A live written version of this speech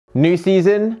New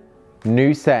season,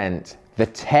 new scent. The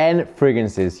 10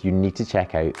 fragrances you need to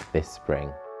check out this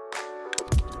spring.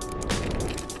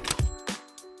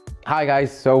 Hi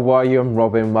guys, so how are you? I'm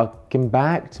Robin. Welcome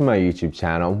back to my YouTube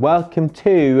channel. Welcome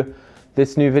to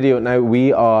this new video. Now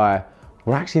we're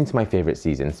actually into my favorite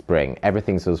season, spring.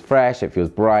 Everything feels fresh, it feels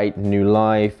bright, new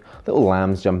life, little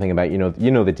lambs jumping about, you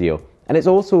know the deal. And it's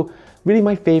also really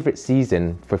my favorite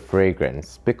season for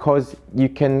fragrance because you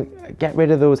can get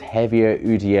rid of those heavier,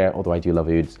 oodier, although I do love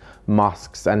ouds,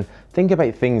 musks, and think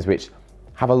about things which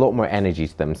have a lot more energy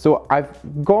to them. So I've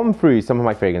gone through some of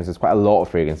my fragrances, quite a lot of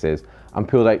fragrances, and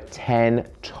pulled out 10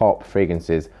 top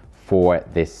fragrances for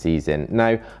this season.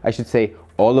 Now, I should say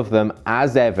all of them,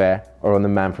 as ever, are on the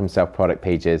Man for Himself product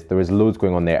pages. There is loads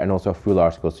going on there and also a full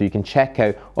article, so you can check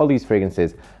out all these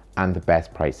fragrances and the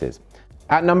best prices.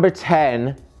 At number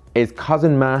 10, is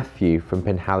Cousin Matthew from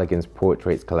Penhaligon's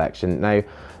Portraits collection. Now,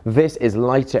 this is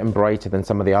lighter and brighter than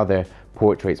some of the other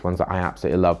Portraits ones that I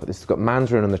absolutely love, but this has got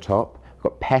mandarin on the top,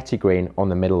 got petitgrain on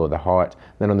the middle of the heart,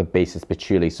 then on the base is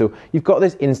patchouli. So you've got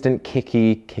this instant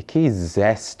kicky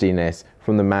zestiness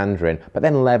from the mandarin, but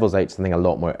then levels out to something a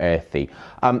lot more earthy.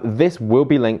 This will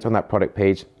be linked on that product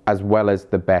page, as well as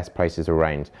the best prices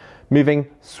around. Moving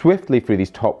swiftly through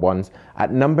these top ones,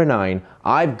 at number 9,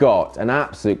 I've got an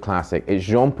absolute classic. It's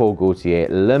Jean Paul Gaultier,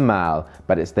 Le Mal,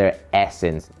 but it's their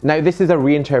Essence. Now, this is a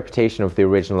reinterpretation of the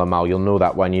original Le Mal. You'll know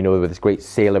that one, with this great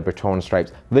sailor Breton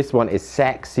stripes. This one is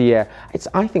sexier. It's,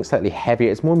 I think, slightly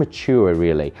heavier. It's more mature,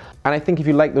 really. And I think if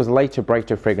you like those lighter,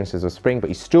 brighter fragrances of spring, but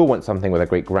you still want something with a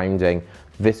great grounding,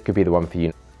 this could be the one for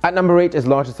you. At number 8 is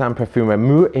L'Artisan Parfumeur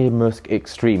Mûr et Musc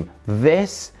Extreme.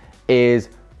 This is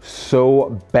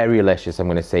so berrylicious, I'm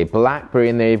going to say. Blackberry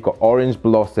in there, you've got orange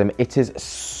blossom. It is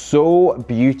so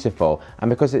beautiful,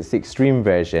 and because it's the extreme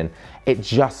version, it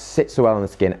just sits so well on the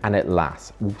skin and it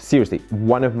lasts. Seriously,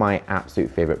 one of my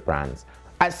absolute favorite brands.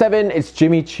 At 7, it's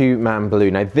Jimmy Choo Man Blue.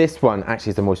 Now this one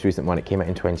actually is the most recent one. It came out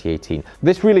in 2018.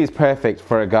 This really is perfect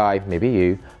for a guy, maybe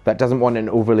you, that doesn't want an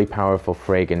overly powerful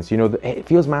fragrance. It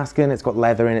feels masculine, it's got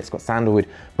leather in it, it's got sandalwood,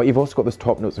 but you've also got those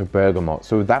top notes of bergamot.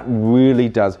 So that really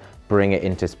does bring it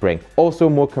into spring. Also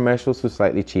more commercial, so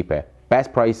slightly cheaper.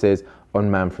 Best prices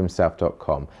on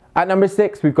manforhimself.com. At number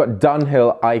 6, we've got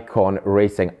Dunhill Icon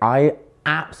Racing. I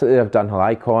absolutely love Dunhill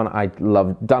Icon. I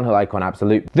love Dunhill Icon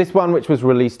Absolute. This one, which was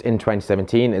released in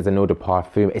 2017, is an eau de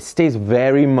parfum. It stays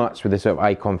very much with the sort of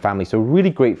Icon family, so really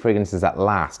great fragrances that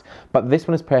last. But this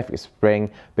one is perfect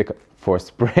for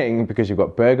spring because you've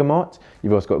got bergamot,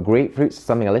 you've also got grapefruit,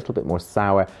 something a little bit more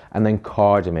sour, and then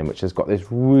cardamom, which has got this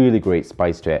really great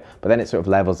spice to it. But then it sort of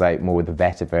levels out more with the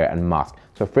vetiver and musk.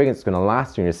 So a fragrance is going to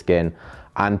last on your skin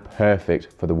and perfect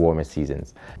for the warmer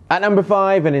seasons. At number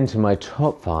 5, and into my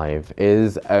top 5,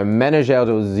 is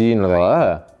Hermenegildo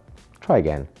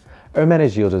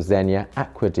Zegna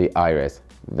Acqua di Iris.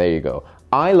 There you go.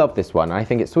 I love this one. I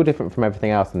think it's so different from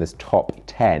everything else in this top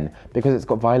 10 because it's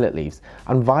got violet leaves.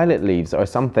 And violet leaves are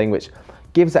something which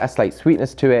gives it a slight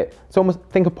sweetness to it. It's almost,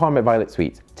 think of Parma violet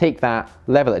sweets. Take that,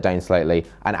 level it down slightly,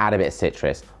 and add a bit of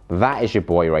citrus. That is your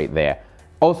boy right there.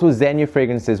 Also, Zegna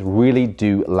fragrances really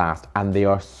do last, and they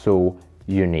are so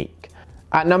unique.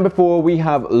 At number 4, we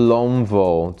have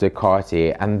L'Envol de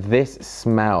Cartier, and this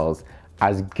smells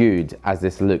as good as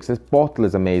this looks. This bottle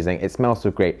is amazing. It smells so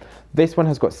great. This one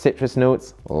has got citrus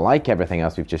notes, like everything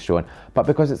else we've just shown, but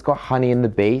because it's got honey in the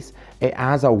base, it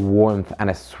adds a warmth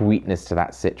and a sweetness to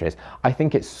that citrus. I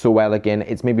think it's so elegant.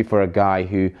 It's maybe for a guy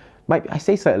who I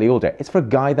say slightly older. It's for a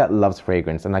guy that loves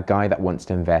fragrance and a guy that wants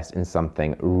to invest in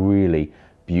something really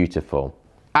beautiful.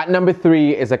 At number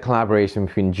 3 is a collaboration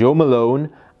between Jo Malone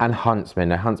and Huntsman.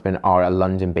 Now, Huntsman are a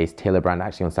London-based tailor brand,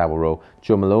 actually on Savile Row.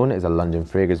 Jo Malone is a London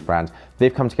fragrance brand.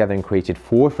 They've come together and created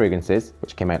 4 fragrances,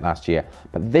 which came out last year.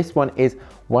 But this one is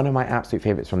one of my absolute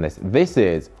favorites from this. This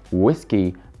is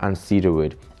Whiskey and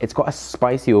Cedarwood. It's got a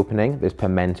spicy opening. There's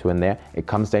pimento in there. It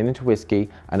comes down into whiskey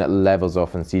and it levels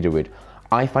off in cedarwood.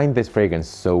 I find this fragrance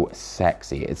so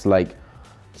sexy. It's like,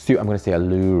 I'm going to say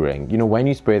alluring. When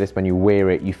you spray this, when you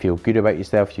wear it, you feel good about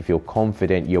yourself, you feel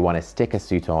confident, you want to stick a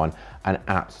suit on and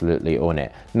absolutely own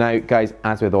it. Now, guys,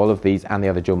 as with all of these and the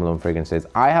other Jo Malone fragrances,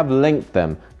 I have linked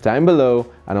them down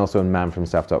below and also on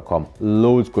manforhimself.com.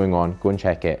 Loads going on. Go and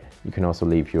check it. You can also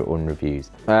leave your own reviews.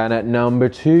 And at number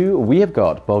 2, we have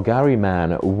got Bulgari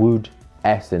Man Wood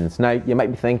Essence. Now, you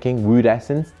might be thinking, wood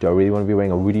essence? Do I really want to be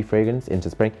wearing a woody fragrance into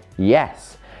spring?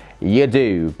 Yes, you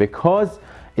do, because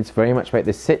it's very much about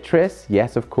the citrus,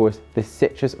 yes, of course, the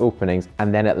citrus openings,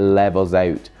 and then it levels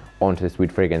out onto this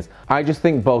wood fragrance. I just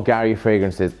think Bulgari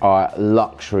fragrances are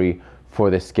luxury for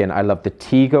the skin. I love the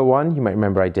Tiga one. You might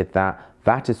remember I did that.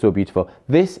 That is so beautiful.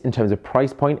 This, in terms of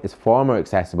price point, is far more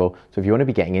accessible. So if you want to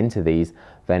be getting into these,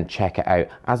 then check it out.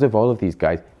 As with all of these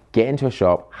guys, get into a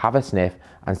shop, have a sniff,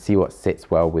 and see what sits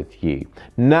well with you.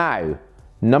 Now,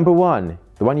 number one,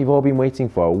 the one you've all been waiting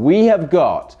for, we have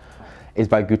got, is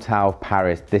by Goutal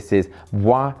Paris. This is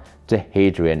Bois de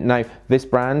Hadrian. Now, this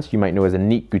brand you might know as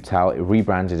Unique Goutal. It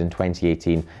rebranded in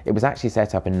 2018. It was actually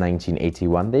set up in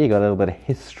 1981. There you go, a little bit of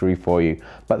history for you.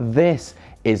 But this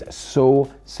is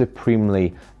so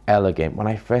supremely elegant. When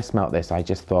I first smelled this, I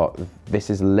just thought, this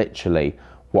is literally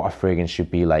what a fragrance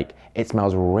should be like. It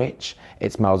smells rich,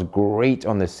 it smells great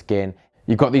on the skin.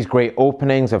 You've got these great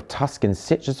openings of Tuscan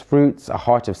citrus fruits, a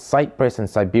heart of cypress and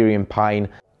Siberian pine,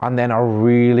 and then a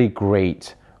really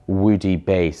great woody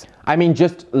base. I mean,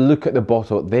 just look at the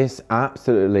bottle. This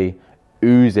absolutely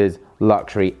oozes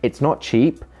luxury. It's not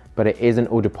cheap, but it is an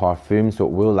eau de parfum, so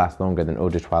it will last longer than eau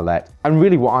de toilette. And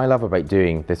really what I love about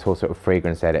doing this whole sort of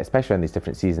fragrance edit, especially on these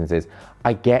different seasons, is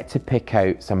I get to pick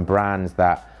out some brands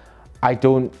that I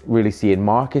don't really see in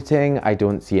marketing, I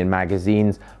don't see in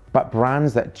magazines, but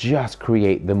brands that just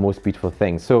create the most beautiful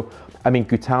things. So, I mean,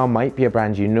 Goutal might be a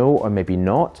brand you know, or maybe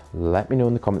not. Let me know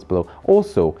in the comments below.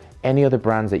 Also, any other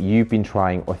brands that you've been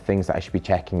trying or things that I should be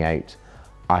checking out,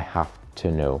 I have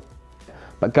to know.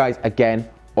 But guys, again,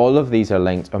 all of these are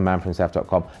linked on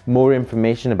manforhimself.com. More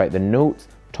information about the notes,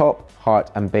 top,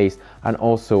 heart, and base, and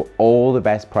also all the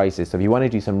best prices. So if you want to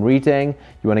do some reading,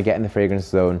 you want to get in the fragrance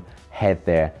zone, head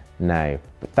there now.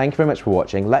 But thank you very much for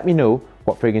watching. Let me know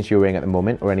what fragrance you're wearing at the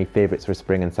moment or any favorites for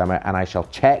spring and summer, and I shall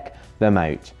check them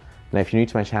out. Now, if you're new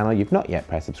to my channel, you've not yet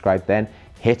pressed subscribe, then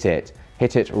hit it.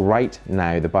 Hit it right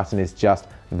now. The button is just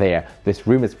there. This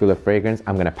room is full of fragrance.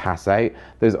 I'm gonna pass out.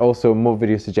 There's also more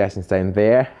video suggestions down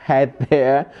there. Head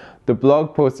there. The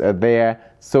blog posts are there.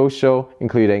 Social,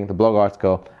 including the blog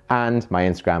article, and my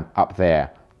Instagram up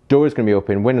there. Door's gonna be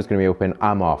open, window's gonna be open.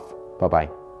 I'm off.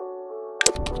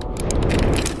 Bye-bye.